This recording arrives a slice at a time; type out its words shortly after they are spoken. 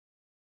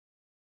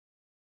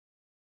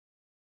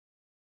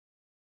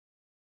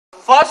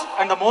First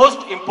and the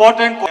most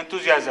important,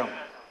 enthusiasm.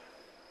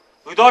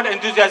 Without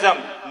enthusiasm,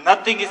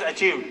 nothing is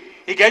achieved.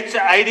 He gets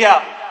an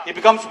idea, he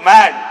becomes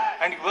mad,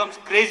 and he becomes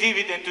crazy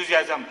with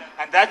enthusiasm.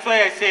 And that's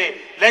why I say,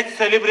 let's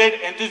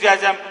celebrate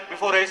enthusiasm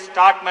before I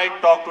start my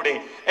talk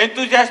today.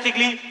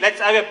 Enthusiastically, let's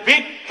have a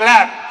big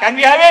clap. Can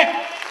we have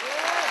it?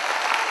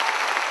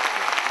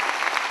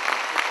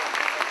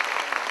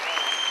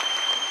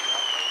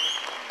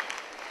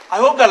 I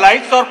hope the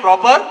lights are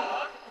proper.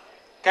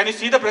 Can you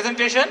see the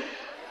presentation?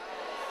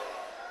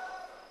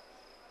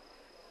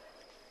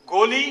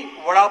 GOLI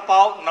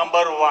Vadapav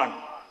 #1.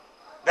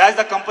 That's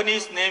the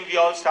company's name we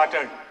all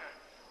started.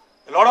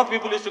 A lot of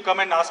people used to come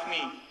and ask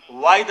me,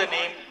 why the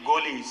name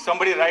GOLI?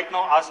 Somebody right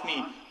now asked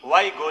me,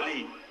 why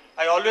GOLI?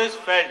 I always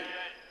felt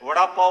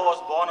Vadapav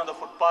was born on the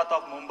footpath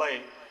of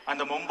Mumbai, and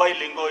the Mumbai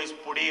lingo is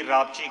Pudi,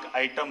 Rapchik,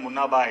 Item,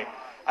 Munnabai.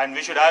 And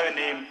we should have a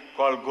name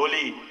called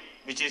GOLI,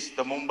 which is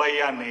the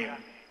Mumbaiya name.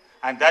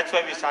 And that's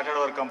why we started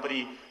our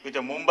company with a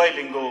Mumbai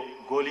lingo,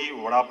 GOLI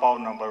Vadapav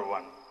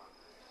 #1.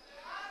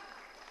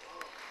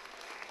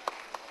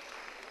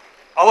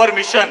 Our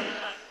mission,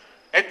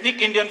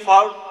 ethnic Indian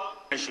food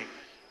ownership.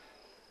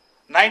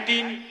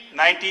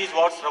 1990 is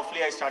what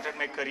roughly I started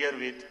my career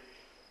with.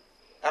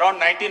 Around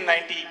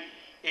 1990,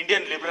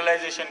 Indian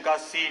liberalization ka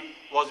seed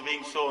was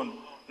being sown.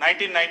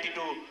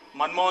 1992,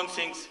 Manmohan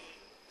Singh's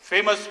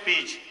famous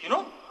speech,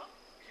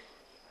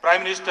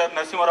 Prime Minister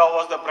Narasimha Rao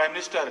was the Prime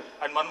Minister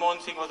and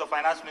Manmohan Singh was the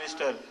Finance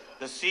Minister.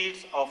 The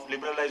seeds of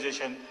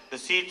liberalization, the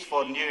seeds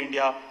for New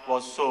India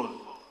was sown.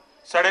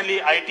 Suddenly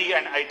IT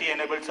and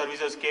IT-enabled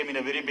services came in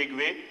a very big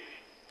way.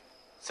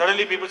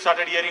 Suddenly people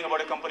started hearing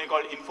about a company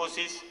called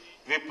Infosys,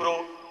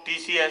 Wipro,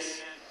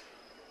 TCS.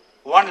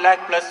 1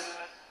 lakh plus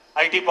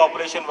IT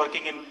population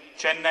working in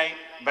Chennai,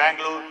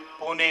 Bangalore,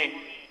 Pune,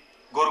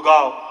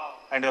 Gurgaon,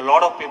 and a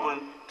lot of people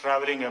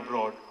traveling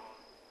abroad.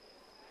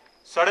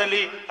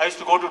 Suddenly, I used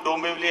to go to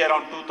Dombivli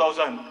around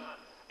 2000.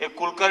 A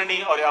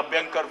Kulkarni or a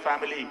Abhyankar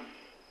family,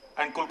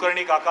 and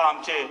Kulkarni kaka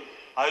amche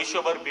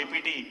Ayushyabar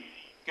BPT,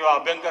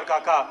 किंवा Abhyankar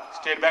kaka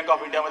State Bank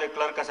of India मध्ये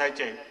clerk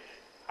असायचे.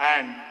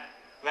 And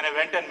when I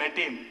went and met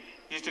him,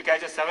 he used to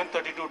catch a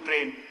 7:32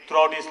 train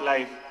throughout his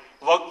life,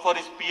 worked for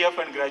his PF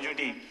and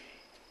gratuity.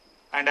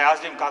 And I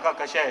asked him, Kaka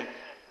कशा आहे?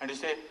 And he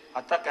said,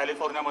 आता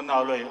California मधून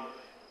आलोय,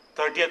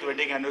 30th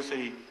wedding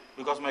anniversary,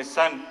 because my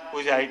son, who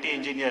is an IT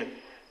engineer,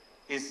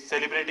 is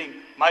celebrating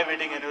my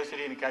wedding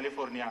anniversary in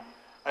California.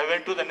 I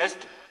went to the next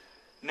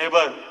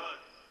neighbor.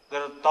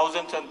 There are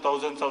thousands and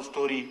thousands of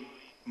stories.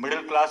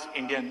 Middle class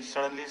Indians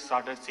suddenly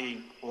started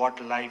seeing what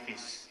life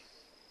is.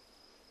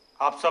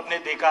 आप सबने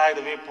देखा है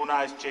the way Pune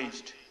has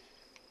changed,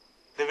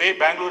 the way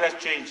Bangalore has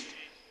changed.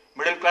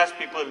 Middle class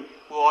people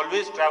who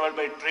always travel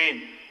by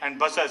train and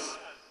buses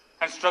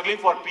and struggling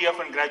for PF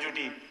and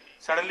gratuity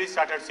suddenly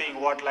started seeing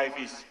what life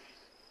is.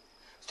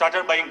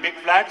 Started buying big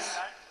flats,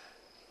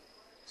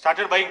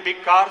 started buying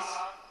big cars,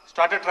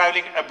 started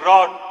traveling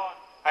abroad,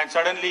 and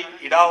suddenly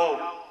Idaho,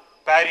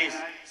 Paris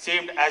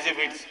seemed as if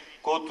it's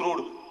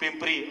Kothurud,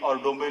 Pimpri or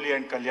Dombivli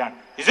and Kalyan.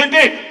 Isn't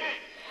it?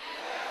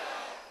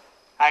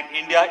 And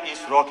India is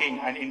rocking,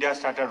 and India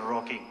started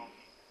rocking.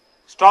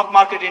 Stock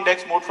market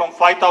index moved from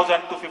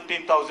 5,000 to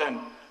 15,000.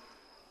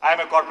 I am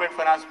a corporate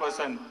finance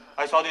person.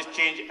 I saw this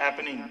change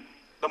happening.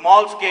 The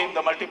malls came,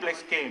 the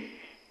multiplex came.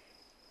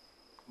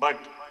 But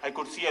I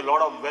could see a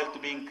lot of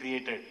wealth being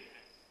created.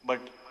 But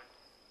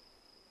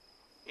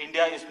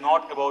India is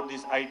not about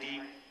this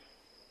IT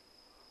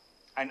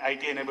and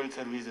IT-enabled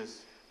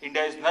services.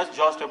 India is not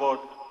just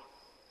about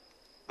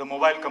the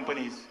mobile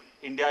companies.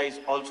 India is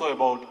also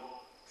about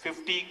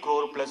 50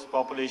 crore plus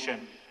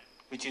population,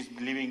 which is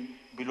living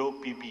below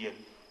PPL,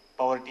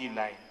 poverty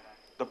line.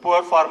 The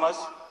poor farmers,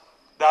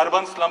 the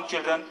urban slum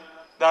children,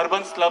 the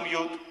urban slum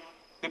youth,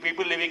 the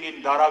people living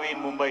in Dharavi in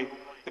Mumbai,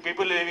 the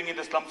people living in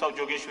the slums of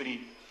Jogeshwari,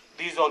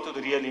 these are also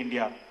the real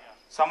India.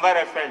 Somewhere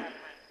I felt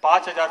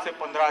 5,000 से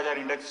 15,000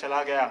 index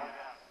चला गया,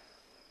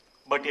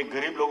 but ये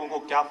गरीब लोगों को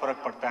क्या फर्क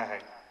पड़ता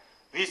है?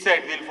 We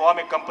said we'll form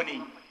a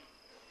company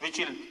which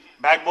will,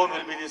 backbone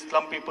will be these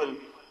slum people,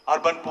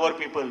 urban poor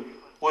people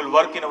who will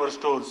work in our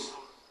stores.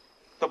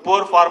 The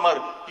poor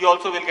farmer, he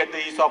also will get the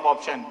ESOP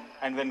option,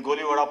 and when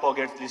GOLI Vadapav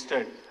gets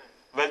listed,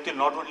 wealth will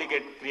not only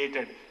get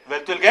created,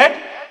 wealth will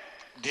get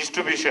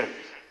distribution.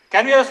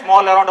 Can we have a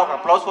small round of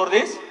applause for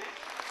this?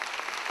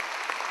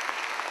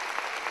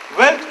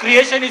 Wealth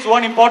creation is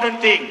one important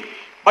thing,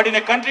 but in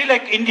a country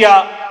like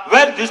India,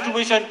 wealth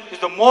distribution is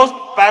the most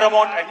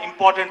paramount and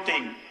important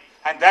thing.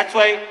 And that's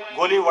why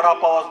GOLI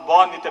Vadapav was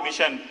born with a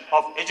mission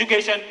of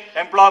education,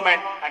 employment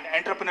and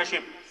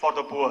entrepreneurship for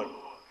the poor.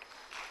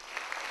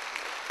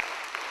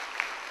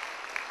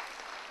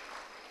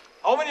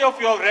 How many of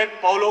you have read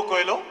Paulo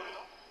Coelho?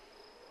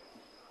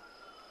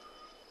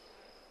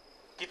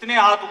 कितने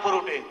हाथ ऊपर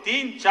उठे?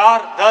 3, 4,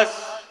 10.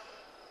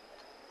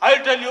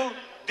 I'll tell you,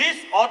 this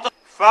author,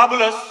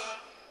 fabulous,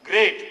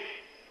 great.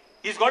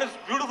 He's got this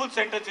beautiful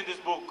sentence in this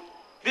book.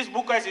 This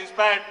book has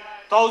inspired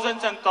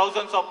thousands and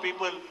thousands of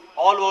people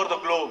all over the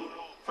globe,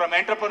 from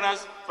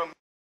entrepreneurs, from